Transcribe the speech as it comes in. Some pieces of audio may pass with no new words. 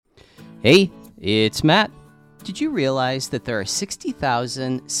Hey, it's Matt. Did you realize that there are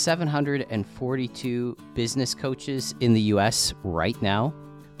 60,742 business coaches in the US right now?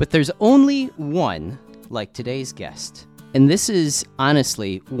 But there's only one like today's guest. And this is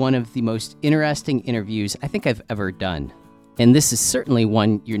honestly one of the most interesting interviews I think I've ever done. And this is certainly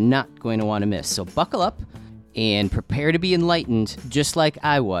one you're not going to want to miss. So buckle up and prepare to be enlightened just like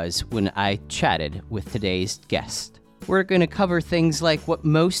I was when I chatted with today's guest. We're going to cover things like what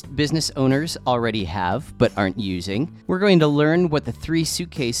most business owners already have but aren't using. We're going to learn what the 3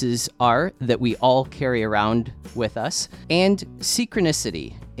 suitcases are that we all carry around with us, and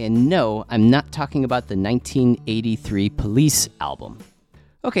synchronicity. And no, I'm not talking about the 1983 Police album.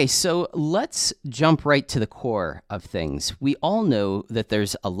 Okay, so let's jump right to the core of things. We all know that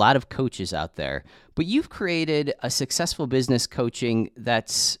there's a lot of coaches out there, but you've created a successful business coaching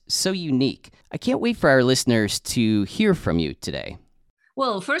that's so unique. I can't wait for our listeners to hear from you today.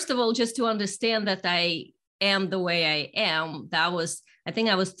 Well, first of all, just to understand that I am the way I am, I think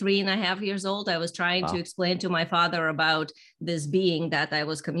I was 3.5 years old. I was trying to explain to my father about this being that I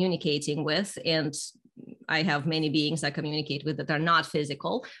was communicating with, and I have many beings I communicate with that are not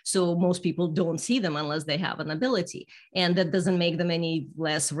physical. So most people don't see them unless they have an ability. And that doesn't make them any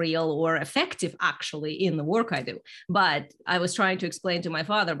less real or effective, actually, in the work I do. But I was trying to explain to my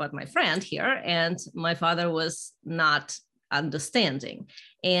father about my friend here, and my father was not understanding.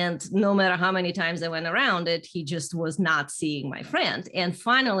 And no matter how many times I went around it, he just was not seeing my friend. And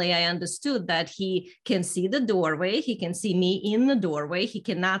finally, I understood that he can see the doorway. He can see me in the doorway. He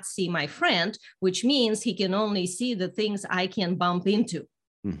cannot see my friend, which means he can only see the things I can bump into.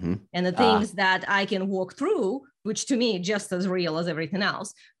 Mm-hmm. And the things that I can walk through, which to me, just as real as everything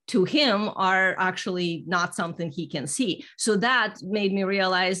else, to him are actually not something he can see. So that made me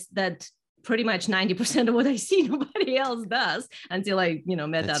realize that pretty much 90% of what I see, nobody else does, until I,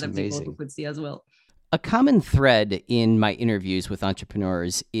 met That's other amazing. People who could see as well. A common thread in my interviews with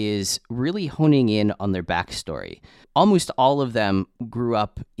entrepreneurs is really honing in on their backstory. Almost all of them grew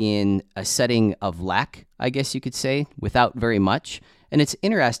up in a setting of lack, I guess you could say, without very much. And it's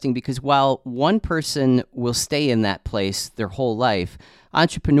interesting because while one person will stay in that place their whole life,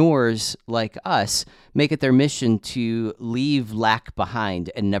 entrepreneurs like us make it their mission to leave lack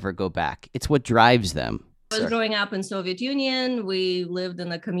behind and never go back. It's what drives them. I was growing up in Soviet Union. We lived in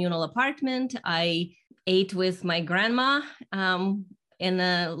a communal apartment. I ate with my grandma in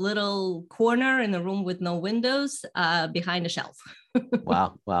a little corner in a room with no windows behind a shelf.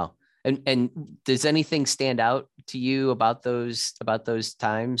 Wow. And does anything stand out to you about those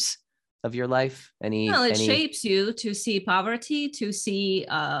times of your life? It shapes you to see poverty, to see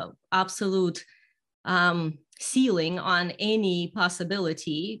absolute ceiling on any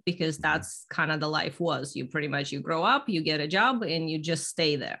possibility, because that's kind of the life was. You grow up, you get a job, and you just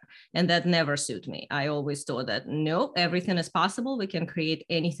stay there. And that never suited me. I always thought that, no, everything is possible. We can create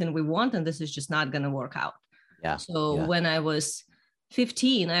anything we want, and this is just not going to work out. Yeah. So when I was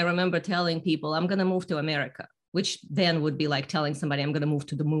 15, I remember telling people, I'm going to move to America, which then would be like telling somebody I'm going to move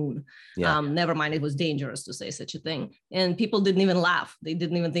to the moon. Yeah. Never mind, it was dangerous to say such a thing. And people didn't even laugh. They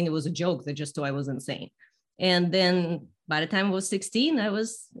didn't even think it was a joke. They just thought I was insane. And then by the time I was 16, I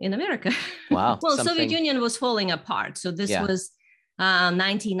was in America. Wow. Well, Soviet Union was falling apart. So this was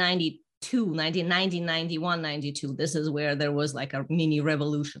 1991, 92. This is where there was like a mini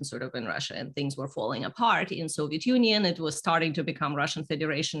revolution sort of in Russia, and things were falling apart in Soviet Union. It was starting to become Russian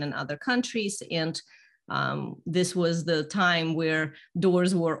Federation and other countries. And this was the time where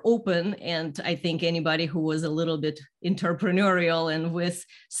doors were open. And I think anybody who was a little bit entrepreneurial and with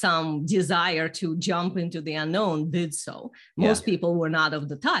some desire to jump into the unknown did so. Most people were not of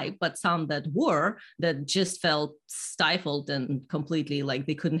the type, but some that were, that just felt stifled and completely like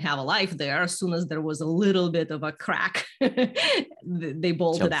they couldn't have a life there. As soon as there was a little bit of a crack, they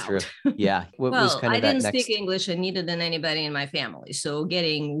bolted out. Yeah. I didn't speak English and neither did anybody in my family. So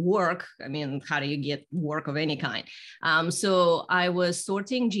getting work, how do you get work of any kind? So I was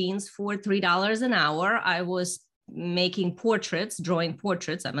sorting jeans for $3 an hour. I was making portraits, drawing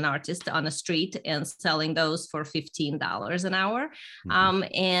portraits. I'm an artist on the street and selling those for $15 an hour. Mm-hmm.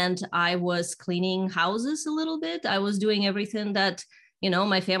 And I was cleaning houses a little bit. I was doing everything that,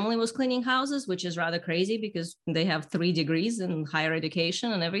 my family was cleaning houses, which is rather crazy because they have 3 degrees in higher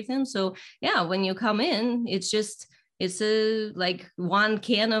education and everything. So yeah, when you come in, it's like 1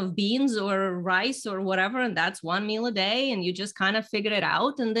 can of beans or rice or whatever, and that's 1 meal a day, and you just kind of figure it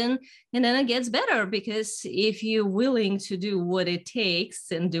out, and then it gets better, because if you're willing to do what it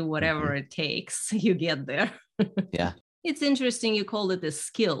takes and do whatever it takes, you get there. Yeah. It's interesting you call it a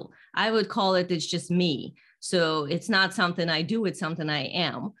skill. I would call it's just me. So it's not something I do, it's something I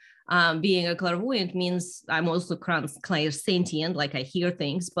am. Being a clairvoyant means I'm also clairsentient, like I hear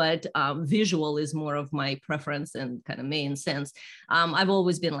things, but visual is more of my preference and kind of main sense. I've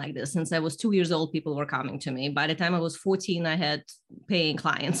always been like this. Since I was 2 years old, people were coming to me. By the time I was 14, I had paying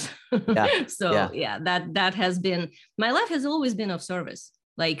clients. So yeah, that has been, my life has always been of service.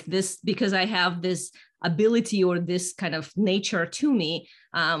 Like this, because I have this ability or this kind of nature to me,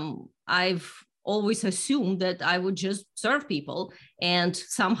 I've always assumed that I would just serve people and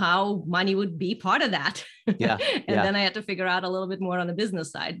somehow money would be part of that. Then I had to figure out a little bit more on the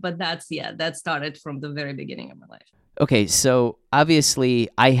business side. But that started from the very beginning of my life. Okay, so obviously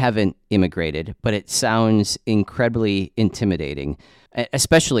I haven't immigrated, but it sounds incredibly intimidating,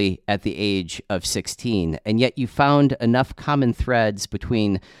 especially at the age of 16. And yet you found enough common threads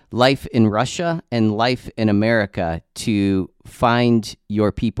between life in Russia and life in America to find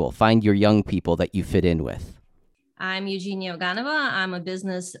your people, find your young people that you fit in with. I'm Eugenia Oganova. I'm a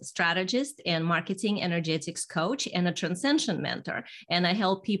business strategist and marketing energetics coach and a transcension mentor. And I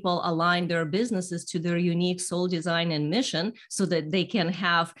help people align their businesses to their unique soul design and mission so that they can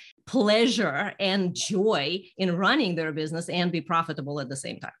have pleasure and joy in running their business and be profitable at the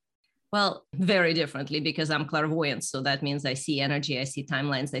same time. Well, very differently, because I'm clairvoyant. So that means I see energy, I see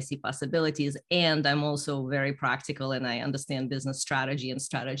timelines, I see possibilities, and I'm also very practical and I understand business strategy and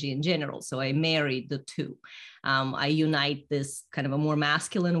strategy in general. So I married the two. I unite this kind of a more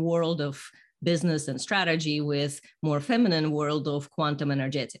masculine world of business and strategy with more feminine world of quantum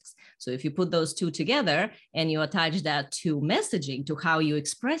energetics. So if you put those two together and you attach that to messaging, to how you're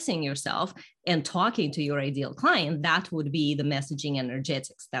expressing yourself and talking to your ideal client, that would be the messaging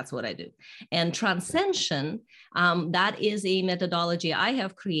energetics. That's what I do. And transcension, that is a methodology I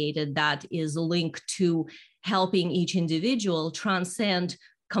have created that is linked to helping each individual transcend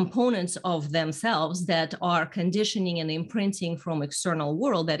components of themselves that are conditioning and imprinting from external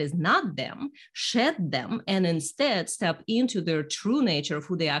world that is not them, shed them, and instead step into their true nature of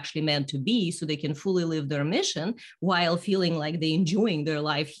who they actually meant to be so they can fully live their mission while feeling like they're enjoying their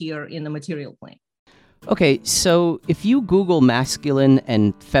life here in the material plane. Okay, so if you Google masculine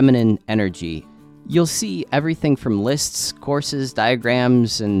and feminine energy, you'll see everything from lists, courses,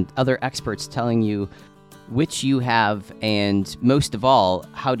 diagrams, and other experts telling you which you have, and most of all,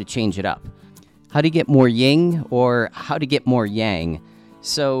 how to change it up. How to get more yin or how to get more yang.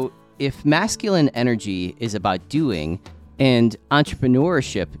 So if masculine energy is about doing and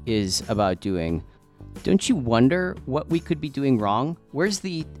entrepreneurship is about doing, don't you wonder what we could be doing wrong? Where's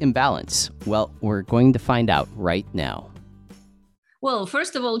the imbalance? Well, we're going to find out right now. Well,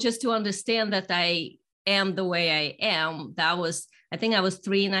 first of all, just to understand that I am the way I am, I think I was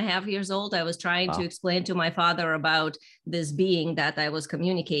 3.5 years old. I was trying to explain to my father about this being that I was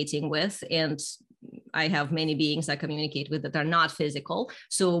communicating with. And I have many beings I communicate with that are not physical.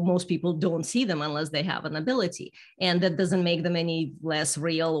 So most people don't see them unless they have an ability. And that doesn't make them any less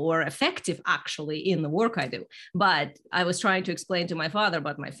real or effective actually in the work I do. But I was trying to explain to my father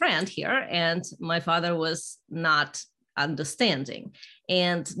about my friend here, and my father was not understanding.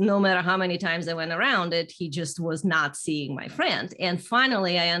 And no matter how many times I went around it, he just was not seeing my friend. And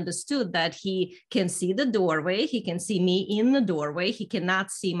finally, I understood that he can see the doorway. He can see me in the doorway. He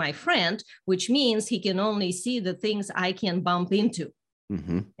cannot see my friend, which means he can only see the things I can bump into.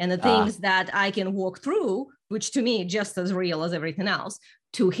 Mm-hmm. And the things that I can walk through, which to me, just as real as everything else,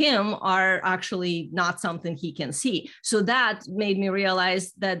 to him are actually not something he can see. So that made me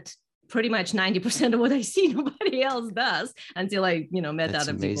realize that pretty much 90% of what I see, nobody else does, until I, met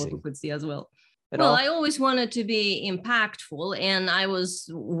other people who could see as well. Well, I always wanted to be impactful, and I was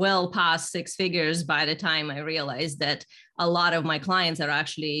well past 6 figures by the time I realized that a lot of my clients are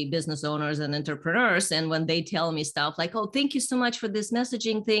actually business owners and entrepreneurs. And when they tell me stuff like, oh, thank you so much for this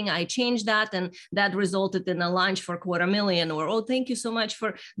messaging thing, I changed that, and that resulted in a launch for $250,000, or, oh, thank you so much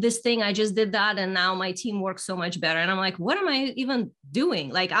for this thing, I just did that, and now my team works so much better. And I'm like, what am I even doing?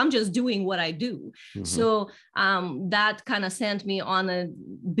 Like, I'm just doing what I do. Mm-hmm. So that kind of sent me on a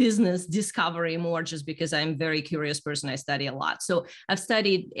business discovery more, just because I'm a very curious person. I study a lot. So I've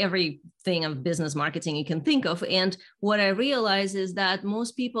studied everything of business marketing you can think of. And what I realize is that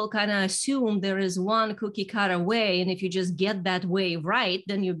most people kind of assume there is one cookie cutter way. And if you just get that way right,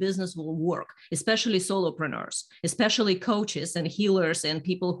 then your business will work, especially solopreneurs, especially coaches and healers and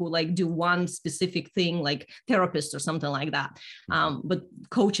people who like do one specific thing, like therapists or something like that. But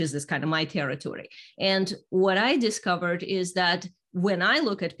coaches is kind of my territory. And what I discovered is that when I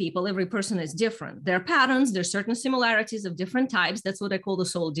look at people, every person is different. There are patterns, there's certain similarities of different types. That's what I call the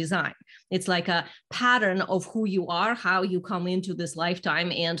soul design. It's like a pattern of who you are, how you come into this lifetime,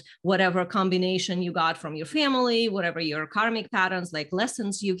 and whatever combination you got from your family, whatever your karmic patterns, like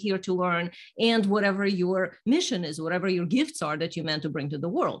lessons you're here to learn, and whatever your mission is, whatever your gifts are that you're meant to bring to the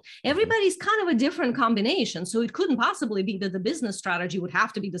world. Everybody's kind of a different combination. So it couldn't possibly be that the business strategy would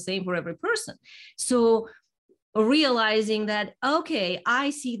have to be the same for every person. So realizing that, okay,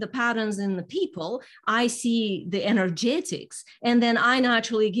 I see the patterns in the people, I see the energetics, and then I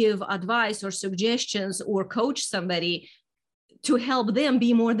naturally give advice or suggestions or coach somebody to help them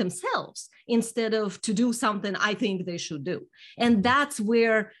be more themselves instead of to do something I think they should do. And that's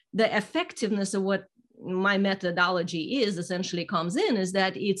where the effectiveness of what my methodology is essentially comes in, is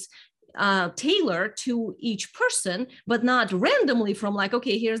that it's tailored to each person, but not randomly from like,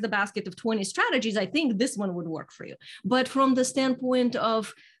 okay, here's the basket of 20 strategies. I think this one would work for you. But from the standpoint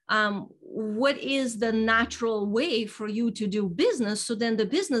of what is the natural way for you to do business, so then the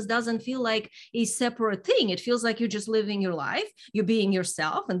business doesn't feel like a separate thing. It feels like you're just living your life, you're being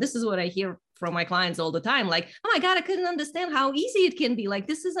yourself. And this is what I hear from my clients all the time, like, oh my God, I couldn't understand how easy it can be. Like,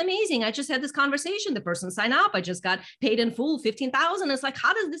 this is amazing. I just had this conversation. The person signed up. I just got paid in full, 15,000. It's like,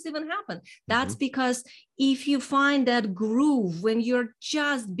 how does this even happen? That's because if you find that groove when you're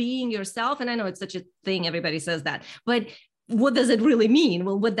just being yourself, and I know it's such a thing, everybody says that, but what does it really mean?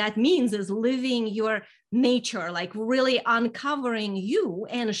 Well, what that means is living your nature, like really uncovering you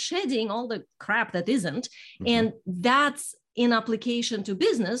and shedding all the crap that isn't. And that's in application to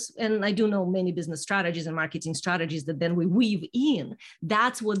business. And I do know many business strategies and marketing strategies that then we weave in.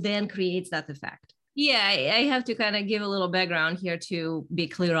 That's what then creates that effect. Yeah, I have to kind of give a little background here to be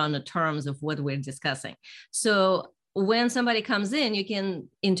clear on the terms of what we're discussing. So when somebody comes in, you can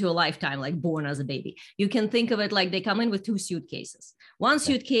into a lifetime, like born as a baby, you can think of it like they come in with 2 suitcases. One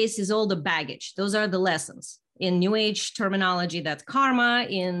suitcase is all the baggage. Those are the lessons. In New Age terminology, that's karma.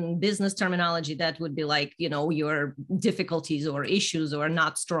 In business terminology, that would be like, you know, your difficulties or issues or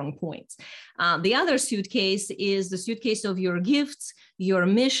not strong points. The other suitcase is the suitcase of your gifts, your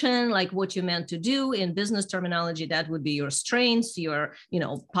mission, like what you meant to do. In business terminology, that would be your strengths, your, you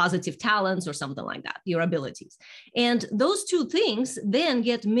know, positive talents or something like that, your abilities. And those 2 things then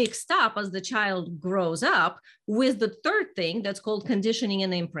get mixed up as the child grows up with the third thing that's called conditioning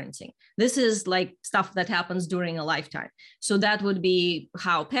and imprinting. This is like stuff that happens during a lifetime. So that would be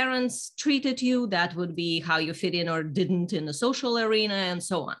how parents treated you. That would be how you fit in or didn't in the social arena and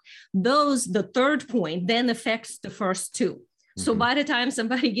so on. The third point then affects the first 2. So by the time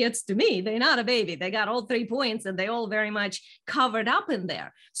somebody gets to me, they're not a baby. They got all 3 points and they all very much covered up in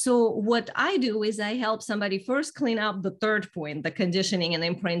there. So what I do is I help somebody first clean up the third point, the conditioning and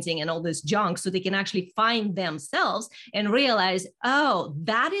imprinting and all this junk, so they can actually find themselves and realize, oh,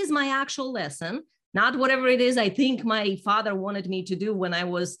 that is my actual lesson. Not whatever it is I think my father wanted me to do when I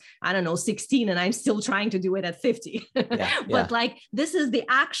was, I don't know, 16, and I'm still trying to do it at 50. But like, this is the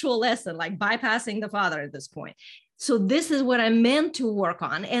actual lesson, like bypassing the father at this point. So this is what I'm meant to work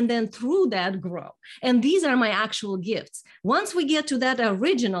on, and then through that grow. And these are my actual gifts. Once we get to that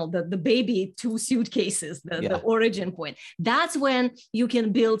original, the baby 2 suitcases, the origin point, that's when you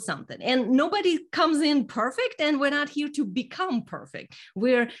can build something. And nobody comes in perfect, and we're not here to become perfect.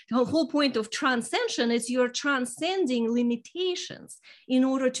 The whole point of transcension is you're transcending limitations in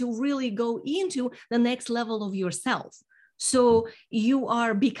order to really go into the next level of yourself. So you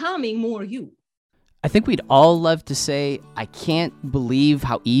are becoming more you. I think we'd all love to say, I can't believe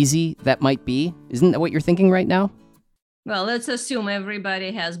how easy that might be. Isn't that what you're thinking right now? Well, let's assume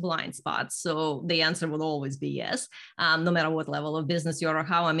everybody has blind spots. So the answer will always be yes, no matter what level of business you are or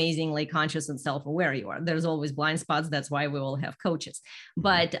how amazingly conscious and self-aware you are. There's always blind spots. That's why we all have coaches.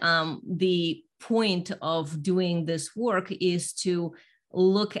 But the point of doing this work is to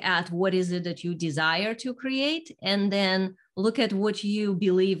look at what is it that you desire to create, and then look at what you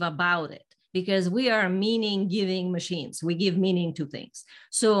believe about it. Because we are meaning giving machines. We give meaning to things.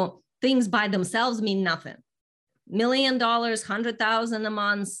 So things by themselves mean nothing. $1 million, 100,000 a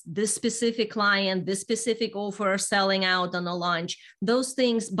month, this specific client, this specific offer, selling out on a launch, those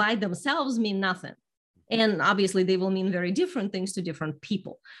things by themselves mean nothing. And obviously they will mean very different things to different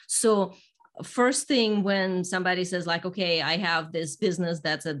people. So first thing when somebody says like, okay, I have this business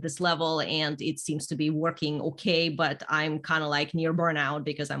that's at this level and it seems to be working okay, but I'm kind of like near burnout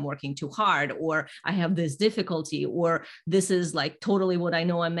because I'm working too hard, or I have this difficulty, or this is like totally what I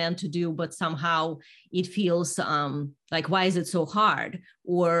know I'm meant to do, but somehow it feels Like, why is it so hard?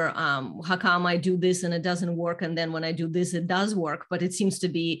 Or how come I do this and it doesn't work? And then when I do this, it does work, but it seems to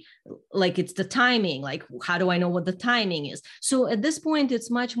be like it's the timing. Like, how do I know what the timing is? So at this point,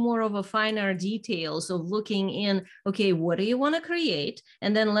 it's much more of a finer details of looking in, okay, what do you want to create?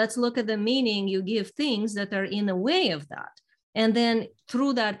 And then let's look at the meaning you give things that are in the way of that. And then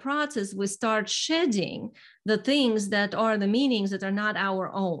through that process, we start shedding the things that are the meanings that are not our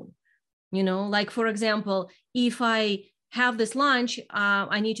own. You know, like, for example, if I have this lunch,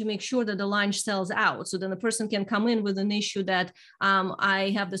 I need to make sure that the lunch sells out. So then the person can come in with an issue that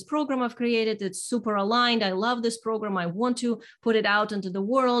I have this program I've created. It's super aligned. I love this program. I want to put it out into the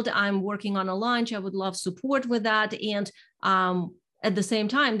world. I'm working on a launch. I would love support with that. And at the same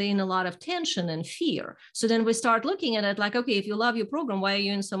time, they're in a lot of tension and fear. So then we start looking at it like, okay, if you love your program, why are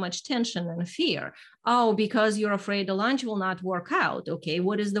you in so much tension and fear? Oh, because you're afraid the lunch will not work out. Okay,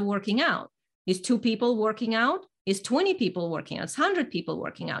 what is the working out? Is 2 people working out? Is 20 people working out? It's 100 people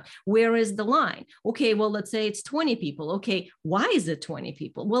working out. Where is the line? Okay, well, let's say it's 20 people. Okay, why is it 20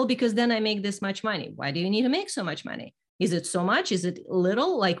 people? Well, because then I make this much money. Why do you need to make so much money? Is it so much? Is it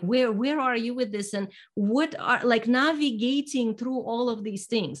little? Like, where are you with this? And what are, like, navigating through all of these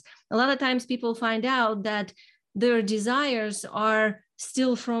things? A lot of times people find out that their desires are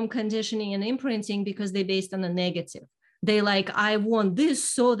still from conditioning and imprinting because they're based on a negative. They like, I want this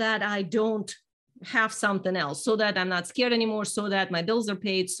so that I don't have something else, so that I'm not scared anymore, so that my bills are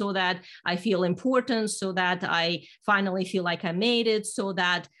paid, so that I feel important, so that I finally feel like I made it, so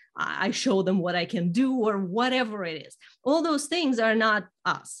that I show them what I can do, or whatever it is. All those things are not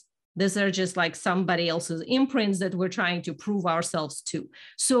us. These are just like somebody else's imprints that we're trying to prove ourselves to.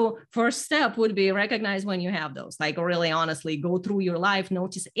 So first step would be recognize when you have those, like really honestly go through your life,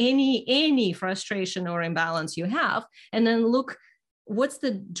 notice any frustration or imbalance you have, and then look, what's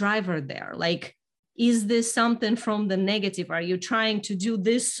the driver there? Like, is this something from the negative? Are you trying to do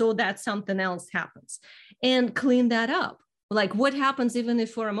this so that something else happens? And clean that up. Like, what happens even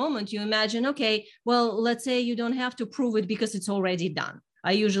if for a moment you imagine, okay, well, let's say you don't have to prove it because it's already done.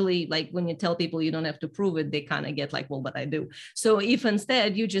 I usually, like, when you tell people you don't have to prove it, they kind of get like, well, but I do. So if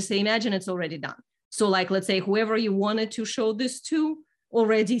instead you just say, imagine it's already done. So like, let's say whoever you wanted to show this to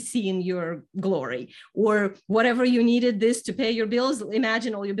already seen your glory, or whatever you needed this to pay your bills,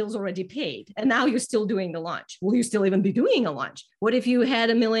 imagine all your bills already paid. And now you're still doing the launch. Will you still even be doing a launch? What if you had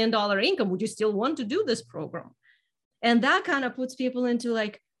 $1 million income? Would you still want to do this program? And that kind of puts people into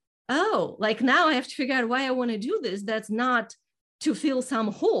like, oh, like now I have to figure out why I want to do this. That's not to fill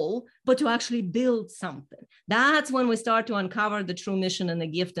some hole, but to actually build something. That's when we start to uncover the true mission and the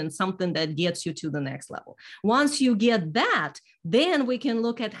gift and something that gets you to the next level. Once you get that, then we can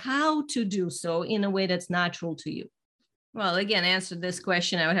look at how to do so in a way that's natural to you. Well, again, answer this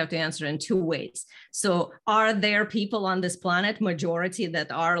question, I would have to answer in 2 ways. So are there people on this planet, majority,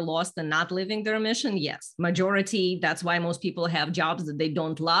 that are lost and not living their mission? Yes, majority. That's why most people have jobs that they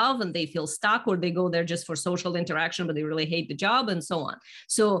don't love and they feel stuck, or they go there just for social interaction, but they really hate the job and so on.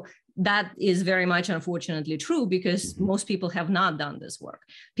 So that is very much unfortunately true, because most people have not done this work.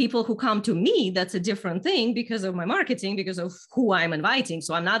 People who come to me, that's a different thing because of my marketing, because of who I'm inviting.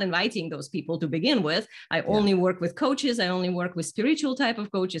 So I'm not inviting those people to begin with. I only work with coaches. I only work with spiritual type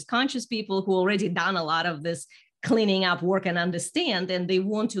of coaches, conscious people who already done a lot of this cleaning up work and understand, and they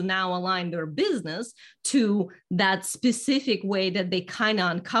want to now align their business to that specific way that they kind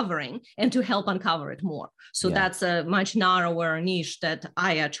of uncovering, and to help uncover it more. So that's a much narrower niche that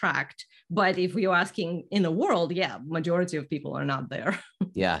I attract. But if you're asking in the world, majority of people are not there.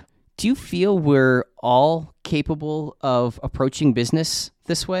 Yeah. Do you feel we're all capable of approaching business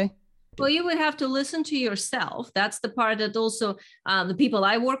this way? Well, you would have to listen to yourself. That's the part that also the people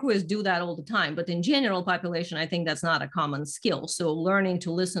I work with do that all the time. But in general population, I think that's not a common skill. So learning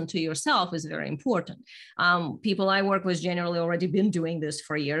to listen to yourself is very important. People I work with generally already been doing this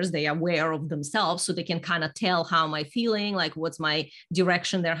for years. They are aware of themselves, so they can kind of tell how am I feeling, like what's my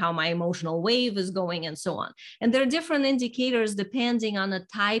direction there, how my emotional wave is going, and so on. And there are different indicators depending on the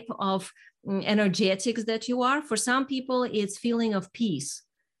type of energetics that you are. For some people, it's feeling of peace.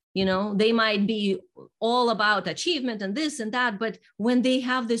 You know, they might be all about achievement and this and that, but when they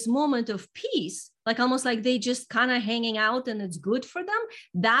have this moment of peace, like almost like they just kind of hanging out and it's good for them,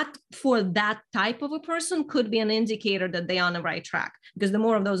 that for that type of a person could be an indicator that they're on the right track, because the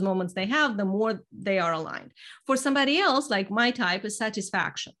more of those moments they have, the more they are aligned. For somebody else, like my type, is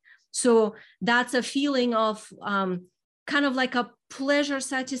satisfaction. So that's a feeling of kind of like a pleasure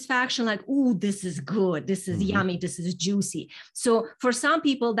satisfaction, like, ooh, this is good, this is yummy, this is juicy. So for some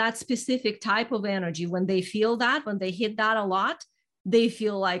people, that specific type of energy, when they feel that, when they hit that a lot, they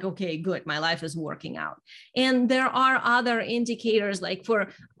feel like, okay, good, my life is working out. And there are other indicators, like for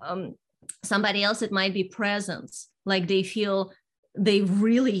somebody else, it might be presence, like they feel they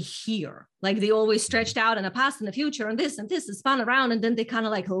really hear, like they always stretched out in the past and the future, and this is spun around, and then they kind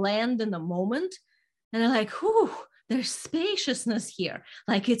of like land in the moment, and they're like, whew, there's spaciousness here,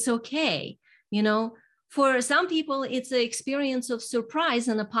 like it's okay. For some people, it's an experience of surprise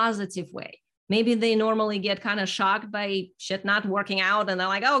in a positive way. Maybe they normally get kind of shocked by shit not working out, and they're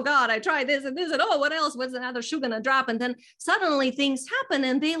like, oh God, I tried this and this, and oh, what else? What's another shoe gonna drop? And then suddenly things happen,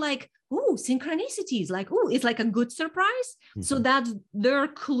 and they like, ooh, synchronicities, like, ooh, it's like a good surprise. Mm-hmm. So that's their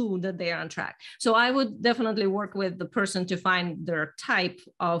clue that they are on track. So I would definitely work with the person to find their type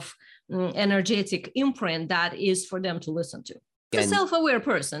of energetic imprint that is for them to listen to. It's a self-aware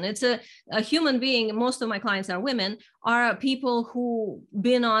person. It's a human being. Most of my clients are women, are people who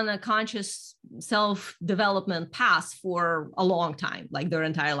been on a conscious self-development path for a long time, like their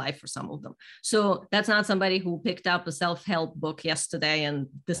entire life for some of them. So that's not somebody who picked up a self-help book yesterday and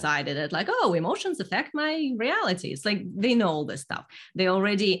decided it like, oh, emotions affect my reality. It's like they know all this stuff. They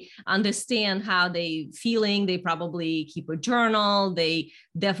already understand how they feeling. They probably keep a journal. They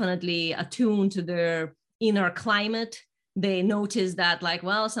definitely attune to their inner climate. They notice that like,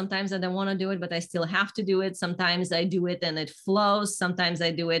 well, sometimes I don't want to do it, but I still have to do it. Sometimes I do it and it flows. Sometimes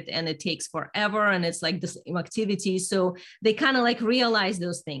I do it and it takes forever. And it's like the same activity. So they kind of like realize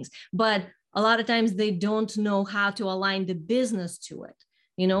those things. But a lot of times they don't know how to align the business to it.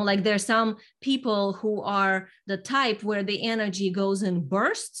 Like there's some people who are the type where the energy goes in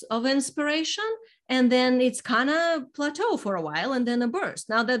bursts of inspiration, and then it's kind of plateau for a while and then a burst.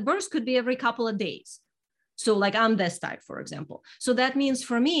 Now that burst could be every couple of days. So like I'm this type, for example. So that means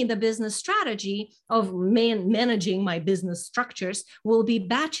for me, the business strategy of managing my business structures will be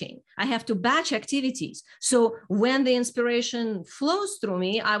batching. I have to batch activities. So when the inspiration flows through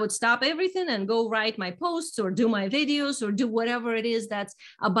me, I would stop everything and go write my posts or do my videos or do whatever it is that's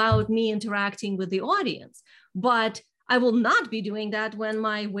about me interacting with the audience. But I will not be doing that when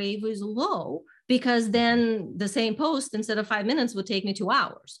my wave is low, because then the same post instead of 5 minutes would take me 2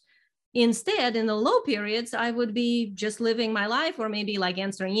 hours. Instead, in the low periods, I would be just living my life, or maybe like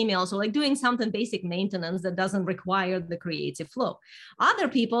answering emails, or like doing something basic maintenance that doesn't require the creative flow. Other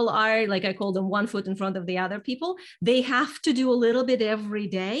people are, like I call them, one foot in front of the other people. They have to do a little bit every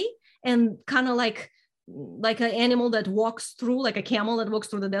day, and kind of like an animal that walks through, like a camel that walks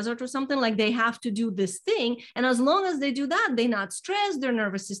through the desert or something, like they have to do this thing. And as long as they do that, they're not stressed, their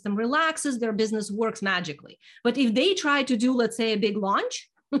nervous system relaxes, their business works magically. But if they try to do, let's say, a big launch,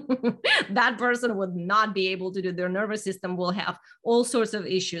 that person would not be able to do. Their nervous system will have all sorts of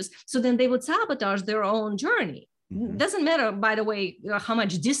issues. So then they would sabotage their own journey. Mm-hmm. Doesn't matter, by the way, how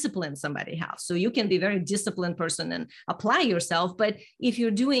much discipline somebody has. So you can be a very disciplined person and apply yourself. But if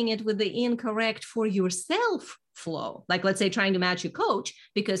you're doing it with the incorrect for yourself flow, like let's say trying to match your coach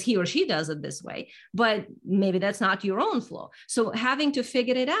because he or she does it this way, but maybe that's not your own flow. So having to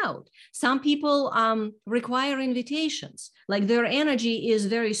figure it out. Some people require invitations, like their energy is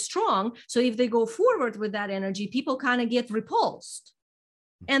very strong. So if they go forward with that energy, people kind of get repulsed.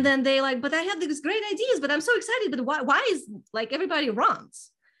 And then they like, but I have these great ideas, but I'm so excited, but why is like everybody runs?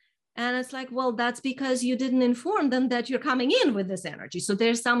 And it's like, well, that's because you didn't inform them that you're coming in with this energy. So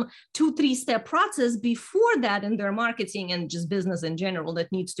there's some 2-3 step process before that in their marketing and just business in general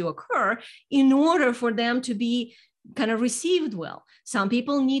that needs to occur in order for them to be kind of received well. Some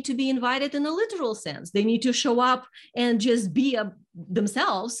people need to be invited in a literal sense. They need to show up and just be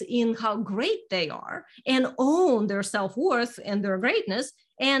themselves in how great they are and own their self-worth and their greatness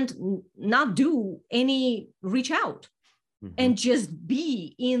and not do any reach out. Mm-hmm. And just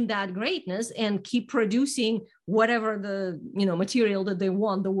be in that greatness and keep producing whatever the material that they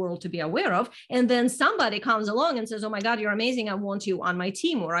want the world to be aware of. And then somebody comes along and says, oh my God, you're amazing. I want you on my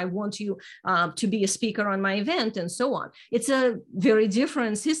team, or I want you to be a speaker on my event, and so on. It's a very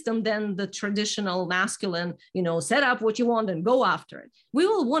different system than the traditional masculine, set up what you want and go after it. We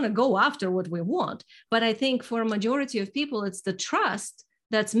all want to go after what we want. But I think for a majority of people, it's the trust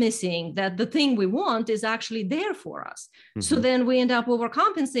that's missing, that the thing we want is actually there for us. Mm-hmm. So then we end up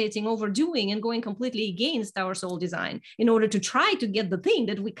overcompensating, overdoing, and going completely against our soul design in order to try to get the thing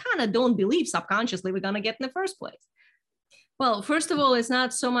that we kind of don't believe subconsciously we're going to get in the first place. Well, first of all, it's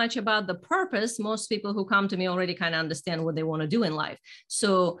not so much about the purpose. Most people who come to me already kind of understand what they want to do in life.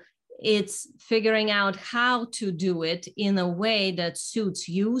 So it's figuring out how to do it in a way that suits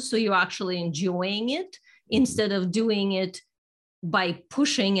you, so you're actually enjoying it instead of doing it by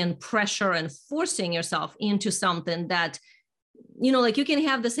pushing and pressure and forcing yourself into something that, like you can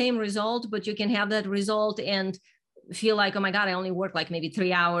have the same result, but you can have that result and feel like, oh my God, I only work like maybe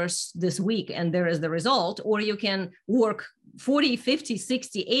 3 hours this week and there is the result, or you can work 40, 50,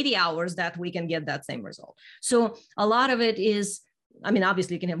 60, 80 hours that week and get that same result. So a lot of it is, I mean,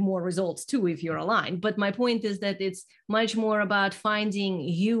 obviously you can have more results too if you're aligned, but my point is that it's much more about finding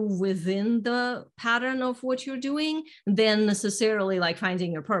you within the pattern of what you're doing than necessarily like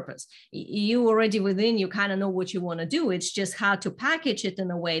finding your purpose. You already within, you kind of know what you want to do. It's just how to package it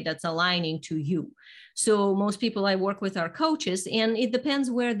in a way that's aligning to you. So most people I work with are coaches, and it depends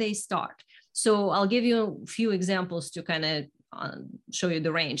where they start. So I'll give you a few examples to kind of show you the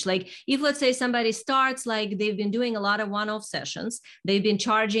range. Like if, let's say, somebody starts, like they've been doing a lot of one-off sessions, they've been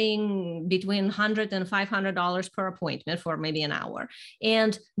charging between $100 and $500 per appointment for maybe an hour,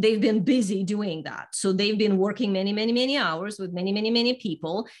 and they've been busy doing that. So they've been working many, many, many hours with many, many, many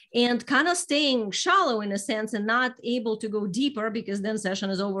people, and kind of staying shallow in a sense and not able to go deeper, because then session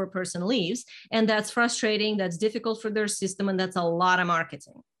is over, a person leaves, and that's frustrating, that's difficult for their system, and that's a lot of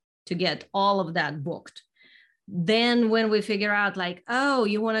marketing to get all of that booked. Then when we figure out like, oh,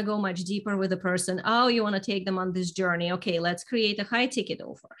 you want to go much deeper with a person, oh, you want to take them on this journey, okay, let's create a high ticket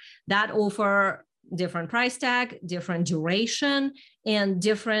offer. That offer, different price tag, different duration, and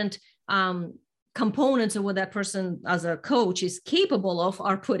different components of what that person as a coach is capable of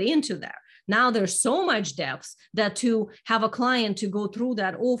are put into there. Now there's so much depth that to have a client to go through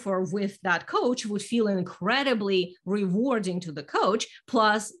that offer with that coach would feel incredibly rewarding to the coach.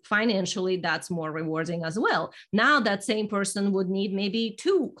 Plus financially, that's more rewarding as well. Now that same person would need maybe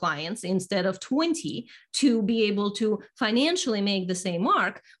 2 clients instead of 20 to be able to financially make the same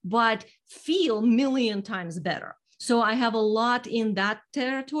mark, but feel a million times better. So I have a lot in that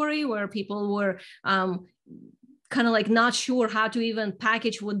territory where people were kind of like not sure how to even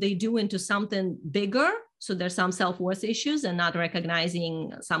package what they do into something bigger. So there's some self-worth issues and not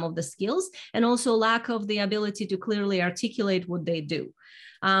recognizing some of the skills, and also lack of the ability to clearly articulate what they do.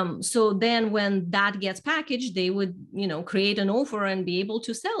 So then when that gets packaged, they would, create an offer and be able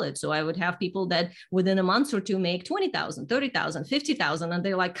to sell it. So I would have people that within a month or two make 20,000, 30,000, 50,000. And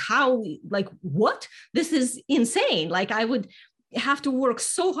they're like, how, like, what? This is insane. Like I would have to work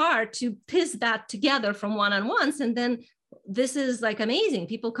so hard to piece that together from one-on-ones. And then this is like amazing.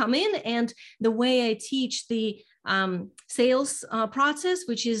 People come in, and the way I teach the sales process,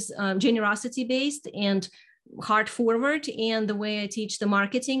 which is generosity based and heart forward, and the way I teach the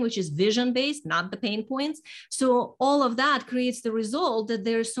marketing, which is vision based, not the pain points. So all of that creates the result that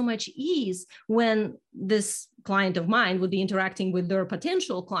there's so much ease when this client of mine would be interacting with their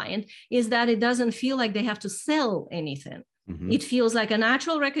potential client, is that it doesn't feel like they have to sell anything. Mm-hmm. It feels like a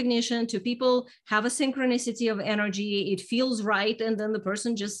natural recognition to people, have a synchronicity of energy. It feels right. And then the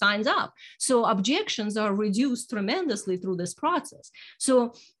person just signs up. So objections are reduced tremendously through this process.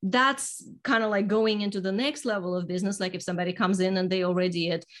 So that's kind of like going into the next level of business. Like if somebody comes in and they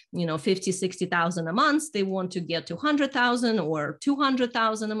already at, 50, 60,000 a month, they want to get to 100,000 or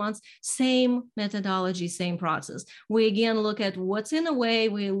 200,000 a month, same methodology, same process. We again look at what's in the way.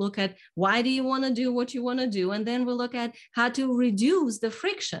 We look at why do you want to do what you want to do? And then we look at how to reduce the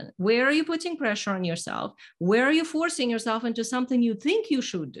friction. Where are you putting pressure on yourself? Where are you forcing yourself into something you think you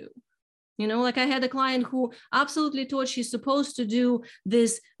should do? Like I had a client who absolutely thought she's supposed to do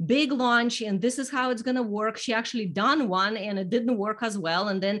this big launch and this is how it's going to work. She actually done one and it didn't work as well.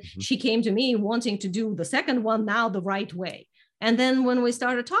 And then she came to me wanting to do the second one now the right way. And then when we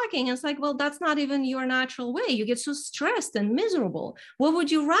started talking, it's like, well, that's not even your natural way. You get so stressed and miserable. What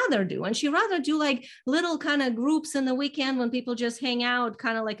would you rather do? And she'd rather do like little kind of groups in the weekend when people just hang out,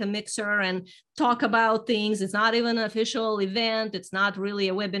 kind of like a mixer and talk about things. It's not even an official event. It's not really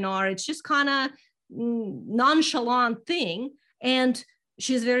a webinar. It's just kind of nonchalant thing. And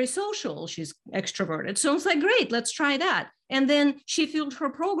she's very social. She's extroverted. So it's like, great, let's try that. And then she filled her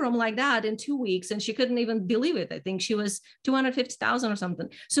program like that in 2 weeks and she couldn't even believe it. I think she was 250,000 or something.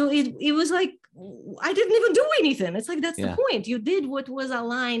 So it was like, I didn't even do anything. It's like, that's the point. You did what was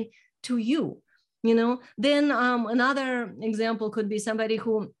aligned to you, Then another example could be somebody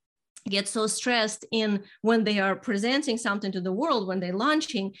who get so stressed in when they are presenting something to the world, when they're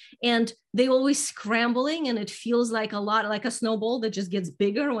launching, and they always scrambling, and it feels like a lot like a snowball that just gets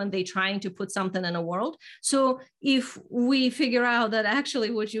bigger when they're trying to put something in a world. So if we figure out that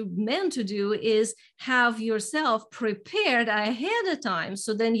actually what you meant to do is have yourself prepared ahead of time,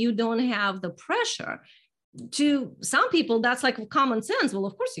 so then you don't have the pressure. To some people, that's like common sense. Well,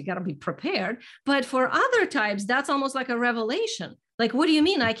 of course, you got to be prepared. But for other types, that's almost like a revelation. Like, what do you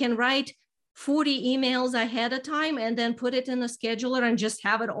mean? I can write 40 emails ahead of time and then put it in a scheduler and just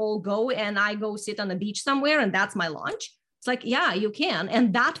have it all go. And I go sit on the beach somewhere and that's my launch. It's like, yeah, you can.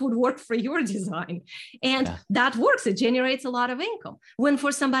 And that would work for your design. And that works. It generates a lot of income. When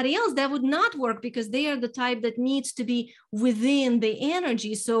for somebody else, that would not work because they are the type that needs to be within the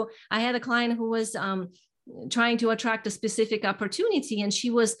energy. So I had a client who was trying to attract a specific opportunity, and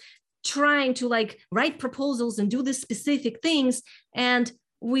she was trying to like write proposals and do the specific things. And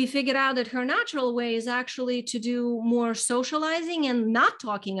we figured out that her natural way is actually to do more socializing and not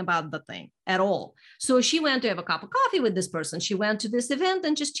talking about the thing at all. So she went to have a cup of coffee with this person. She went to this event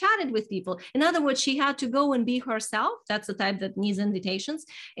and just chatted with people. In other words, she had to go and be herself. That's the type that needs invitations.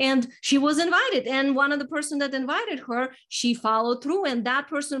 And she was invited. And one of the person that invited her, she followed through. And that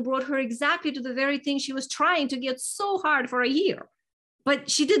person brought her exactly to the very thing she was trying to get so hard for a year.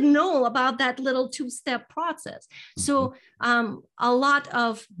 But she didn't know about that little two-step process. So a lot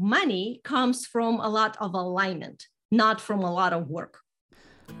of money comes from a lot of alignment, not from a lot of work.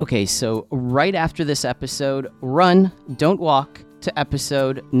 Okay, so right after this episode, run, don't walk, to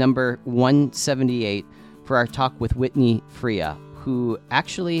episode number 178 for our talk with Whitney Freya, who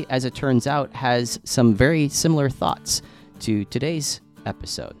actually, as it turns out, has some very similar thoughts to today's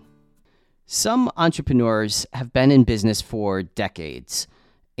episode. Some entrepreneurs have been in business for decades,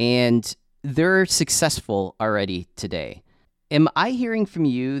 and they're successful already today. Am I hearing from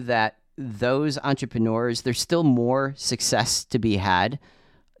you that those entrepreneurs, there's still more success to be had?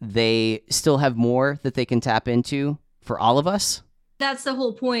 They still have more that they can tap into for all of us? That's the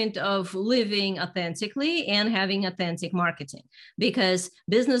whole point of living authentically and having authentic marketing, because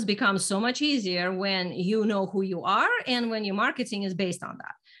business becomes so much easier when you know who you are and when your marketing is based on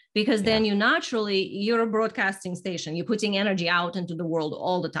that. Because then you're a broadcasting station. You're putting energy out into the world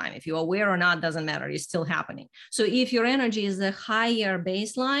all the time. If you're aware or not, doesn't matter. It's still happening. So if your energy is a higher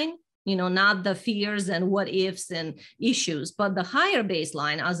baseline, not the fears and what ifs and issues, but the higher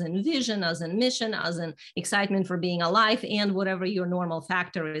baseline as in vision, as in mission, as in excitement for being alive, and whatever your normal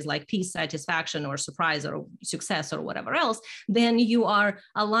factor is, like peace, satisfaction, or surprise, or success, or whatever else, then you are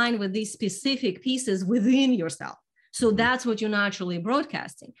aligned with these specific pieces within yourself. So that's what you're naturally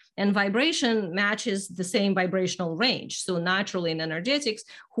broadcasting. And vibration matches the same vibrational range. So naturally in energetics,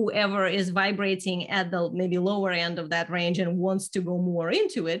 whoever is vibrating at the maybe lower end of that range and wants to go more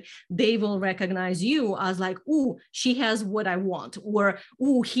into it, they will recognize you as like, ooh, she has what I want, or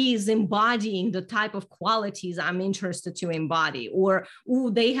ooh, he's embodying the type of qualities I'm interested to embody, or ooh,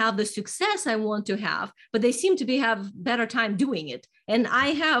 they have the success I want to have, but they seem to have better time doing it. And I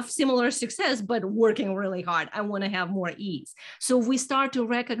have similar success, but working really hard. I want to have more ease. So we start to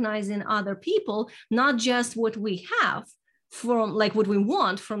recognize in other people, not just what we have from like what we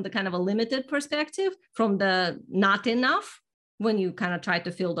want from the kind of a limited perspective, from the not enough, when you kind of try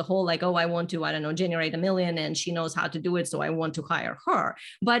to fill the hole, like, oh, I want to, I don't know, generate 1 million and she knows how to do it, so I want to hire her.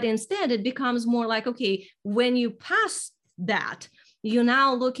 But instead it becomes more like, okay, when you pass that, you're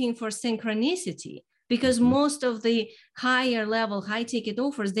now looking for synchronicity. Because most of the higher level, high ticket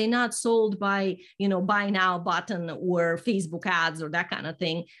offers, they're not sold by, buy now button or Facebook ads or that kind of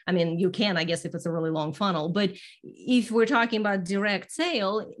thing. I mean, you can, I guess, if it's a really long funnel. But if we're talking about direct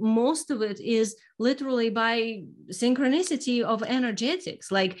sale, most of it is literally by synchronicity of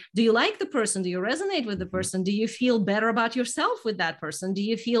energetics. Like, do you like the person? Do you resonate with the person? Do you feel better about yourself with that person? Do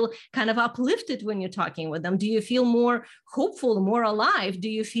you feel kind of uplifted when you're talking with them? Do you feel more hopeful, more alive? Do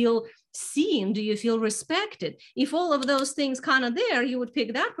you feel seen? Do you feel respected? If all of those things kind of there, you would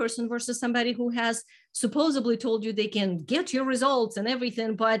pick that person versus somebody who has supposedly told you they can get your results and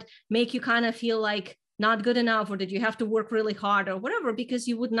everything, but make you kind of feel like not good enough, or that you have to work really hard or whatever, because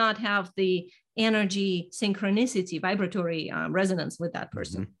you would not have the energy synchronicity, vibratory resonance with that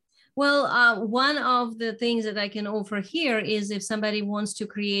person. Mm-hmm. Well, one of the things that I can offer here is if somebody wants to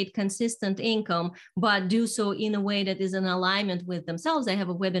create consistent income, but do so in a way that is in alignment with themselves, I have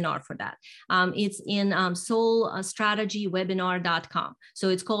a webinar for that. It's in soulstrategywebinar.com. So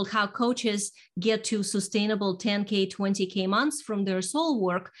it's called How Coaches Get to Sustainable 10K, 20K months from their soul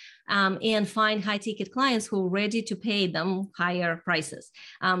work, and find high ticket clients who are ready to pay them higher prices.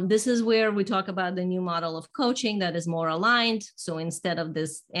 This is where we talk about the new model of coaching that is more aligned. So instead of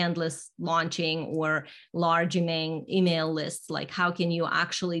this endless launching or large email lists, like how can you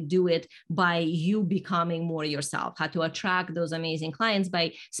actually do it by you becoming more yourself, how to attract those amazing clients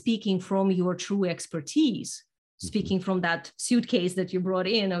by speaking from your true expertise. speaking from that suitcase that you brought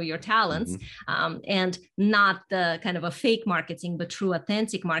in or your talents, and not the kind of a fake marketing, but true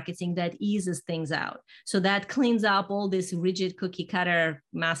authentic marketing that eases things out. So that cleans up all this rigid cookie cutter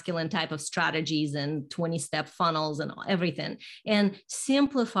masculine type of strategies and 20-step funnels and everything, and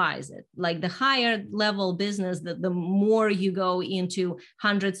simplifies it. Like the higher level business, the more you go into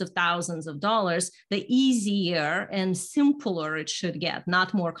hundreds of thousands of dollars, the easier and simpler it should get,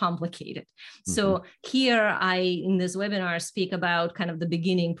 not more complicated. So here in this webinar, speak about kind of the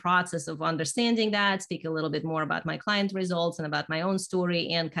beginning process of understanding that, speak a little bit more about my client results and about my own story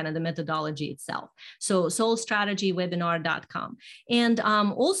and kind of the methodology itself. So soulstrategywebinar.com. And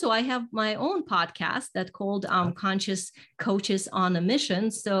also I have my own podcast that's called Conscious Coaches on a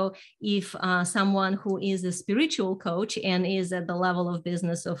Mission. So if someone who is a spiritual coach and is at the level of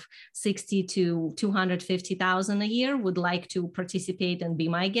business of 60 to 250,000 a year would like to participate and be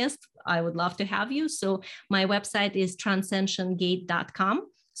my guest, I would love to have you. So my website is transcensiongate.com.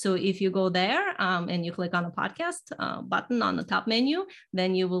 So if you go there and you click on the podcast button on the top menu,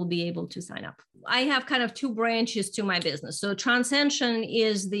 then you will be able to sign up. I have kind of two branches to my business. So Transcension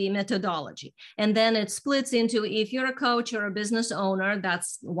is the methodology. And then it splits into, if you're a coach or a business owner,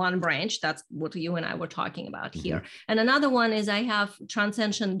 that's one branch. That's what you and I were talking about here. And another one is I have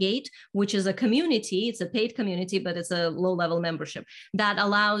Transcension Gate, which is a community. It's a paid community, but it's a low-level membership that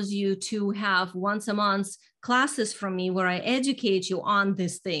allows you to have once a month classes from me where I educate you on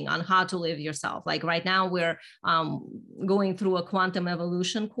this thing, on how to live yourself. Like right now, we're going through a quantum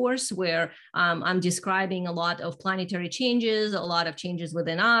evolution course where I'm describing a lot of planetary changes, a lot of changes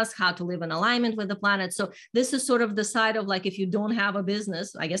within us, how to live in alignment with the planet. So this is sort of the side of like, if you don't have a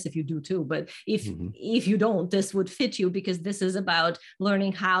business, I guess if you do too, but if you don't, this would fit you because this is about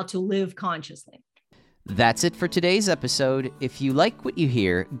learning how to live consciously. That's it for today's episode. If you like what you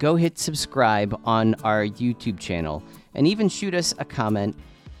hear, go hit subscribe on our YouTube channel and even shoot us a comment.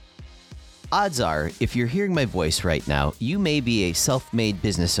 Odds are, if you're hearing my voice right now, you may be a self-made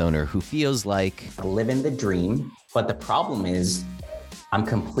business owner who feels like living the dream, but the problem is I'm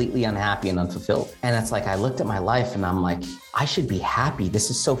completely unhappy and unfulfilled. And it's like, I looked at my life and I'm like, I should be happy. This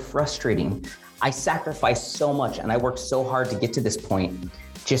is so frustrating. I sacrificed so much and I worked so hard to get to this point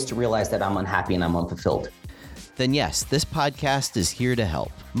just to realize that I'm unhappy and I'm unfulfilled. Then yes, this podcast is here to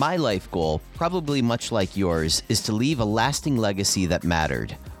help. My life goal, probably much like yours, is to leave a lasting legacy that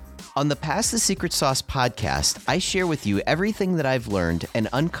mattered. On the Pass the Secret Sauce podcast, I share with you everything that I've learned and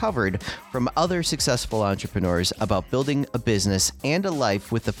uncovered from other successful entrepreneurs about building a business and a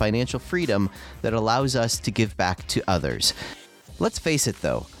life with the financial freedom that allows us to give back to others. Let's face it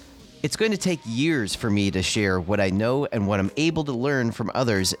though, it's going to take years for me to share what I know and what I'm able to learn from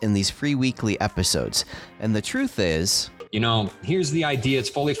others in these free weekly episodes. And the truth is, here's the idea. It's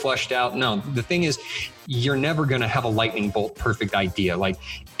fully fleshed out. No, the thing is, you're never going to have a lightning bolt perfect idea. Like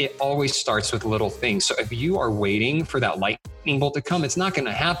it always starts with little things. So if you are waiting for that lightning bolt to come, it's not going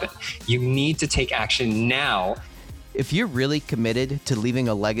to happen. You need to take action now. If you're really committed to leaving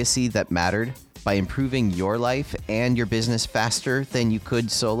a legacy that mattered, by improving your life and your business faster than you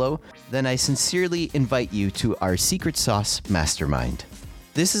could solo, then I sincerely invite you to our Secret Sauce Mastermind.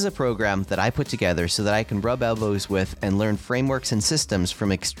 This is a program that I put together so that I can rub elbows with and learn frameworks and systems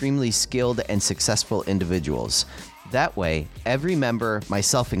from extremely skilled and successful individuals. That way, every member,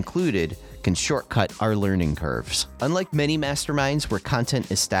 myself included, can shortcut our learning curves. Unlike many masterminds where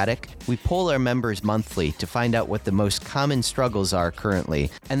content is static, we poll our members monthly to find out what the most common struggles are currently,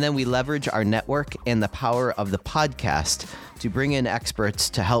 and then we leverage our network and the power of the podcast to bring in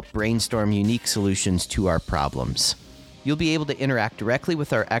experts to help brainstorm unique solutions to our problems. You'll be able to interact directly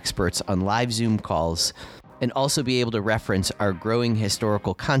with our experts on live Zoom calls and also be able to reference our growing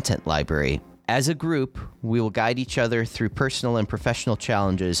historical content library. As a group, we will guide each other through personal and professional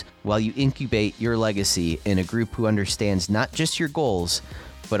challenges while you incubate your legacy in a group who understands not just your goals,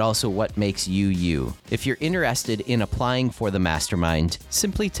 but also what makes you you. If you're interested in applying for the mastermind,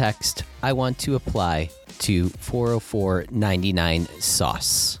 simply text, "I want to apply" to 40499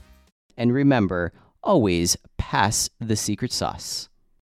 sauce. And remember, always pass the secret sauce.